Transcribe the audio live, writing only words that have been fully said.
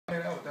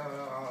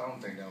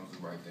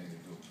the right thing to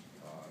do.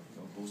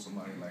 Boost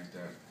somebody like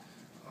that.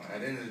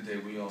 At the end of the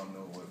day, we all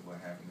know what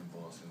happened in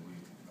Boston.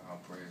 Our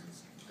prayers and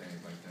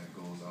things like that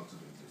goes out to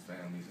the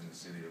families in the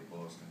city of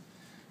Boston.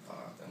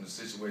 In a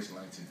situation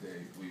like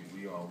today,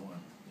 we all won.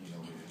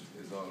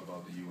 It's all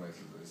about the U.S.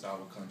 It's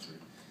our country,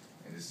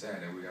 and it's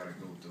sad that we got to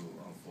go through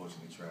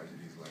unfortunate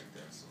tragedies like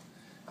that. So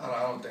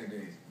I don't think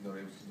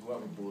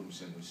whoever booed them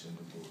shouldn't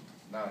have booed them.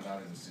 Not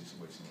in a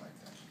situation like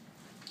that.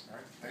 All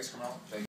right, thanks, Carmelo. Thank you.